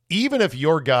 even if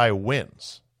your guy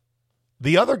wins,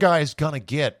 the other guy is going to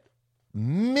get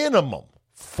minimum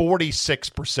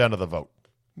 46% of the vote.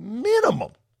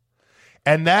 Minimum.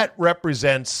 And that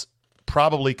represents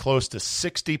probably close to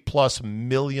 60+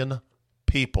 million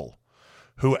people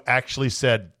who actually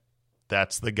said,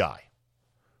 that's the guy.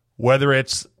 Whether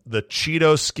it's the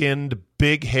Cheeto-skinned,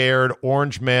 big-haired,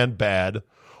 orange man bad,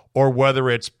 or whether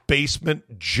it's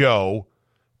Basement Joe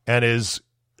and his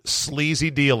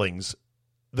sleazy dealings,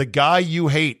 the guy you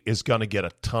hate is going to get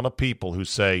a ton of people who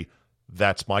say,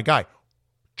 that's my guy.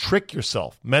 Trick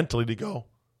yourself mentally to go,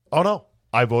 oh no,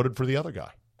 I voted for the other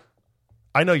guy.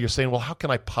 I know you're saying, well, how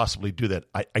can I possibly do that?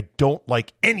 I don't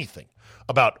like anything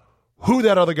about who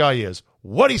that other guy is,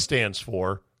 what he stands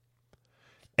for,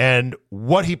 and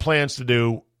what he plans to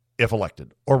do if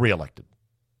elected or reelected.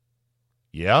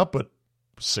 Yeah, but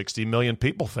 60 million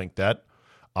people think that.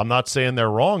 I'm not saying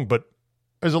they're wrong, but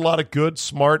there's a lot of good,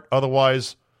 smart,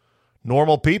 otherwise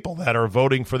normal people that are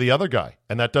voting for the other guy,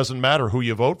 and that doesn't matter who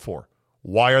you vote for.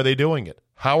 Why are they doing it?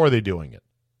 How are they doing it?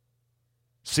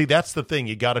 See, that's the thing.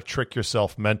 You got to trick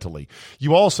yourself mentally.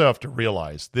 You also have to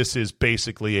realize this is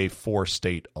basically a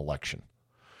 4-state election.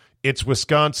 It's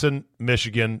Wisconsin,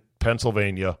 Michigan,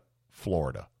 Pennsylvania,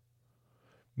 Florida.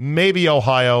 Maybe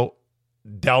Ohio.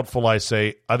 Doubtful, I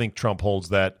say. I think Trump holds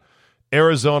that.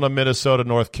 Arizona, Minnesota,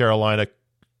 North Carolina,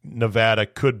 Nevada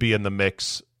could be in the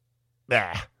mix.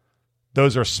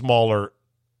 Those are smaller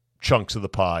chunks of the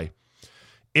pie.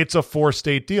 It's a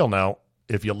 4-state deal. Now,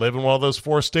 if you live in one of those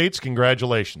 4 states,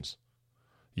 congratulations.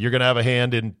 You're going to have a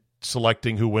hand in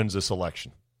selecting who wins this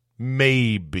election.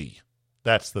 Maybe.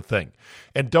 That's the thing.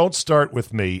 And don't start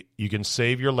with me. You can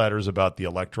save your letters about the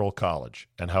Electoral College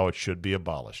and how it should be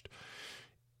abolished.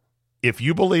 If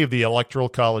you believe the Electoral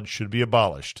College should be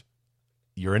abolished,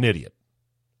 you're an idiot.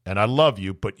 And I love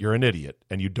you, but you're an idiot,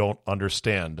 and you don't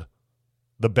understand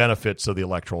the benefits of the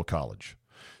Electoral College.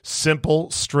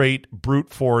 Simple, straight, brute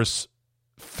force,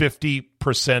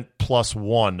 50% plus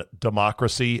one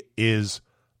democracy is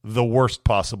the worst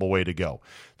possible way to go.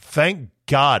 Thank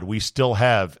God we still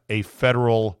have a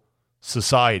federal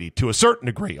society to a certain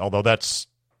degree, although that's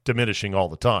diminishing all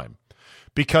the time.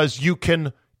 Because you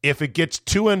can, if it gets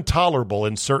too intolerable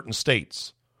in certain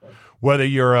states, whether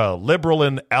you're a liberal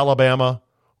in Alabama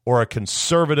or a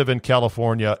conservative in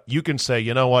California, you can say,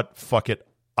 you know what, fuck it,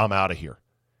 I'm out of here.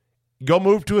 Go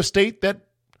move to a state that,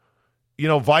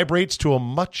 vibrates to a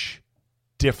much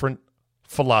different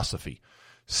philosophy.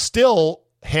 Still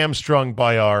hamstrung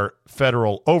by our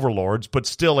federal overlords, but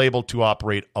still able to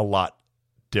operate a lot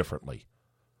differently.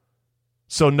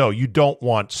 So no, you don't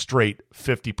want straight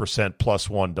 50% plus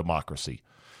one democracy.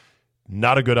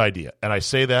 Not a good idea. And I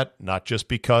say that not just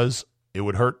because it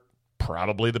would hurt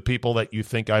probably the people that you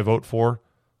think I vote for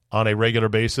on a regular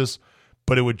basis,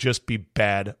 but it would just be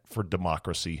bad for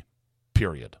democracy,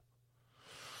 period.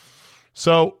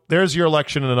 So there's your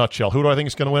election in a nutshell. Who do I think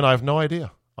is going to win? I have no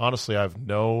idea. Honestly, I have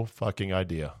no fucking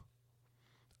idea.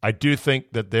 I do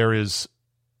think that there is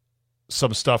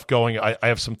some stuff going. I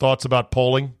have some thoughts about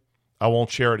polling. I won't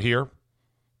share it here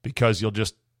because you'll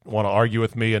just want to argue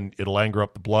with me and it'll anger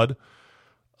up the blood.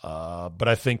 But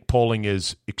I think polling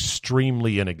is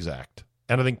extremely inexact.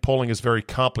 And I think polling is very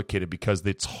complicated because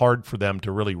it's hard for them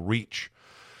to really reach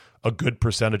a good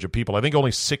percentage of people. I think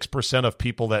only 6% of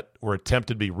people that were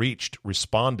attempted to be reached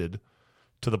responded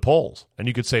to the polls. And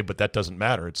you could say, but that doesn't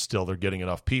matter. It's still, they're getting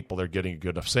enough people. They're getting a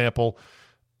good enough sample.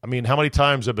 I mean, how many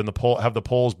times have the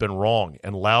polls been wrong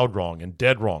and loud wrong and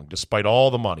dead wrong, despite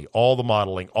all the money, all the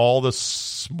modeling, all the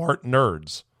smart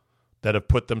nerds that have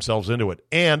put themselves into it?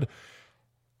 And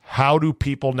how do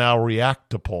people now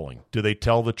react to polling? Do they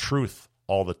tell the truth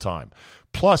all the time?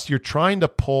 Plus, you're trying to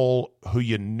poll who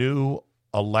you knew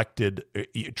elected.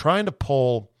 You're trying to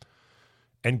poll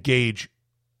and gauge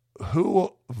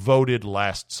who voted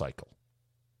last cycle.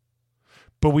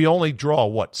 But we only draw,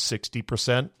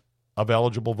 60% of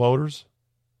eligible voters?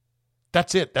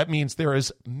 That's it. That means there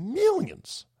is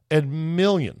millions and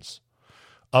millions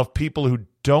of people who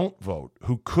don't vote,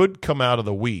 who could come out of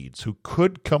the weeds, who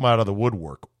could come out of the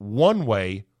woodwork one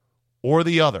way or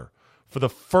the other for the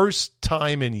first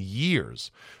time in years,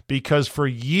 because for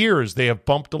years they have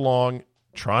bumped along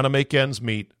trying to make ends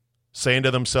meet, saying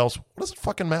to themselves, what does it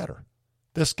fucking matter?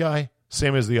 This guy,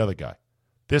 same as the other guy.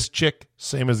 This chick,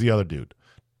 same as the other dude.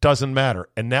 Doesn't matter.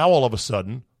 And now all of a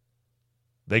sudden,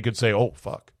 they could say, oh,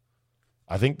 fuck.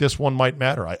 I think this one might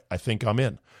matter. I think I'm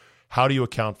in. How do you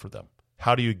account for them?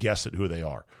 How do you guess at who they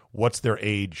are? What's their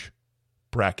age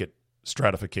bracket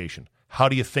stratification? How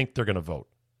do you think they're going to vote?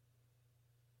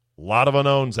 A lot of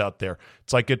unknowns out there.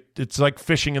 It's like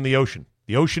fishing in the ocean.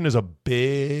 The ocean is a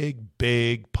big,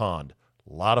 big pond.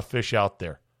 A lot of fish out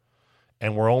there.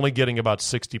 And we're only getting about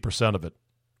 60% of it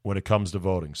when it comes to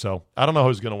voting. So I don't know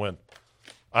who's going to win.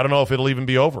 I don't know if it'll even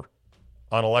be over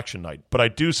on election night. But I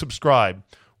do subscribe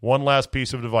one last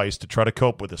piece of advice to try to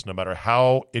cope with this, no matter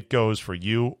how it goes for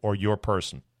you or your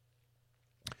person.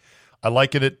 I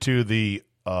liken it to the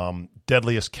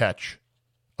Deadliest Catch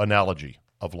analogy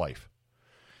of life.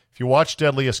 If you watch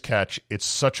Deadliest Catch, it's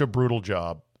such a brutal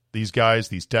job. These guys,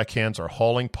 these deckhands, are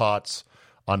hauling pots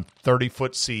on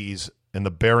 30-foot seas in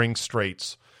the Bering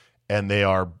Straits, and they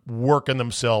are working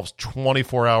themselves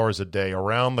 24 hours a day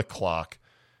around the clock,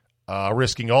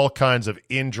 risking all kinds of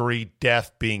injury,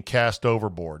 death, being cast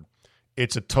overboard.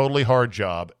 It's a totally hard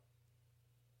job,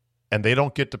 and they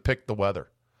don't get to pick the weather.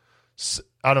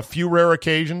 On a few rare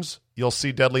occasions, you'll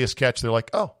see Deadliest Catch. They're like,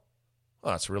 oh,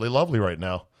 well, it's really lovely right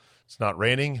now. It's not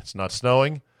raining. It's not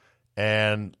snowing.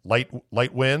 And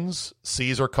light winds,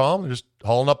 seas are calm. They're just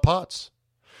hauling up pots.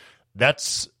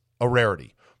 That's a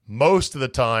rarity. Most of the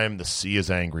time, the sea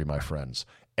is angry, my friends.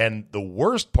 And the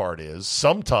worst part is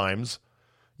sometimes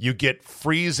you get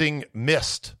freezing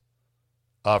mist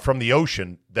from the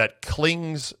ocean that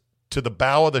clings to the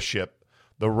bow of the ship,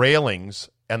 the railings,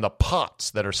 and the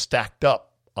pots that are stacked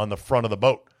up on the front of the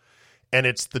boat. And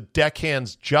it's the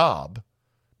deckhand's job,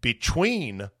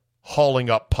 between hauling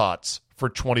up pots for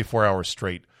 24 hours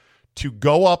straight, to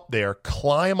go up there,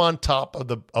 climb on top of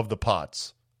the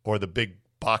pots or the big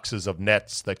boxes of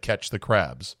nets that catch the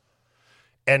crabs,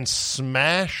 and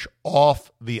smash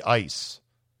off the ice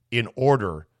in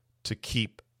order to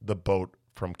keep the boat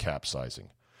from capsizing.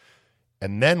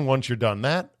 And then once you're done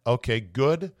that, okay,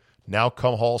 good. Now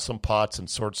come haul some pots and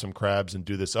sort some crabs and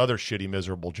do this other shitty,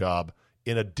 miserable job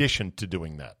in addition to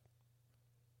doing that.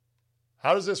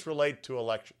 How does this relate to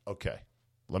election? Okay,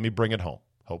 let me bring it home.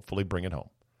 Hopefully bring it home.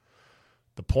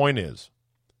 The point is,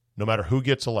 no matter who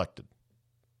gets elected,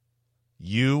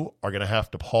 you are going to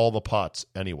have to haul the pots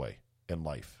anyway in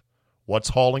life. What's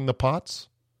hauling the pots?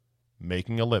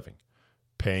 Making a living,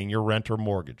 paying your rent or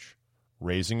mortgage,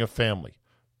 raising a family,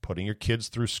 putting your kids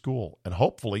through school, and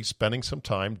hopefully spending some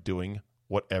time doing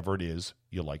whatever it is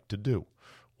you like to do.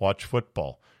 Watch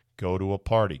football, go to a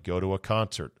party, go to a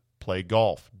concert, play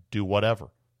golf, do whatever.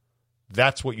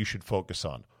 That's what you should focus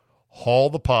on. Haul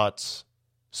the pots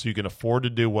so you can afford to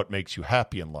do what makes you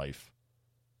happy in life.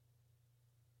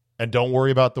 And don't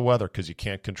worry about the weather because you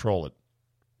can't control it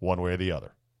one way or the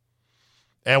other.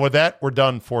 And with that, we're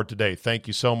done for today. Thank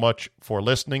you so much for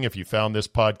listening. If you found this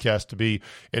podcast to be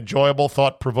enjoyable,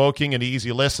 thought-provoking, an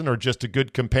easy listen, or just a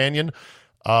good companion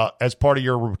as part of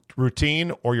your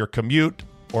routine or your commute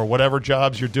or whatever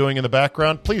jobs you're doing in the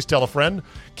background, please tell a friend.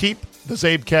 Keep the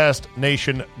Zabecast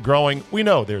Nation growing. We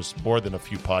know there's more than a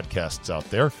few podcasts out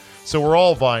there, so we're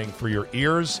all vying for your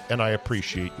ears, and I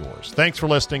appreciate yours. Thanks for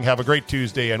listening. Have a great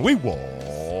Tuesday, and we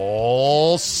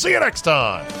will see you next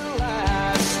time.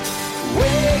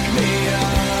 Wake me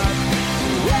up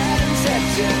when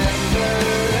September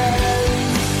ends.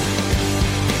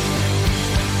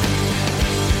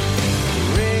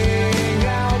 Ring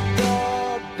out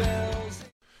the bells.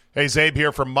 Hey, Zabe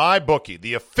here from MyBookie,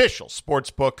 the official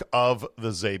sports book of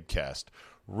the Zabecast.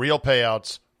 Real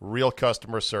payouts, real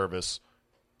customer service,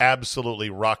 absolutely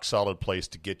rock-solid place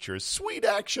to get your sweet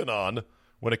action on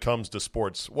when it comes to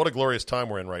sports. What a glorious time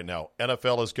we're in right now.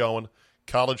 NFL is going.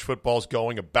 College football's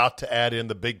going, about to add in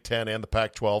the Big Ten and the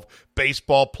Pac-12.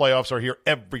 Baseball playoffs are here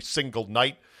every single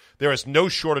night. There is no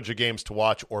shortage of games to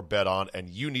watch or bet on,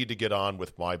 and you need to get on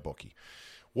with MyBookie.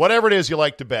 Whatever it is you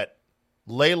like to bet,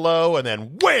 lay low and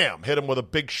then wham, hit them with a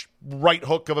big right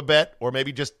hook of a bet, or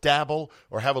maybe just dabble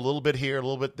or have a little bit here, a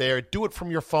little bit there. Do it from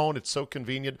your phone. It's so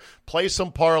convenient. Play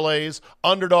some parlays,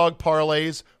 underdog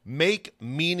parlays. Make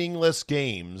meaningless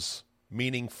games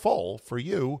meaningful for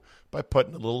you by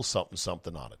putting a little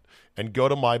something on it. And go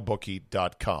to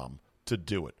mybookie.com to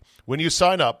do it. When you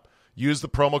sign up, use the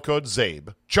promo code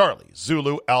ZABE, Charlie,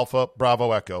 Zulu, Alpha,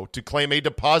 Bravo, Echo, to claim a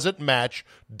deposit match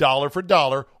dollar for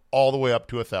dollar all the way up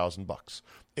to $1,000.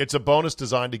 It's a bonus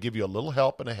designed to give you a little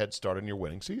help and a head start in your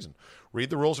winning season. Read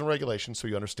the rules and regulations so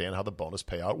you understand how the bonus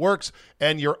payout works,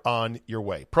 and you're on your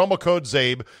way. Promo code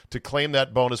ZABE to claim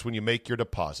that bonus when you make your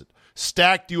deposit.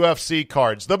 Stacked UFC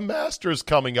cards, the Masters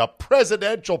coming up,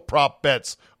 presidential prop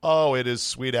bets. Oh, it is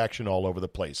sweet action all over the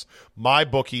place.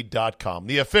 MyBookie.com,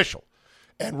 the official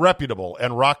and reputable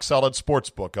and rock-solid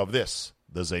sportsbook of this,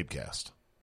 the Zabecast.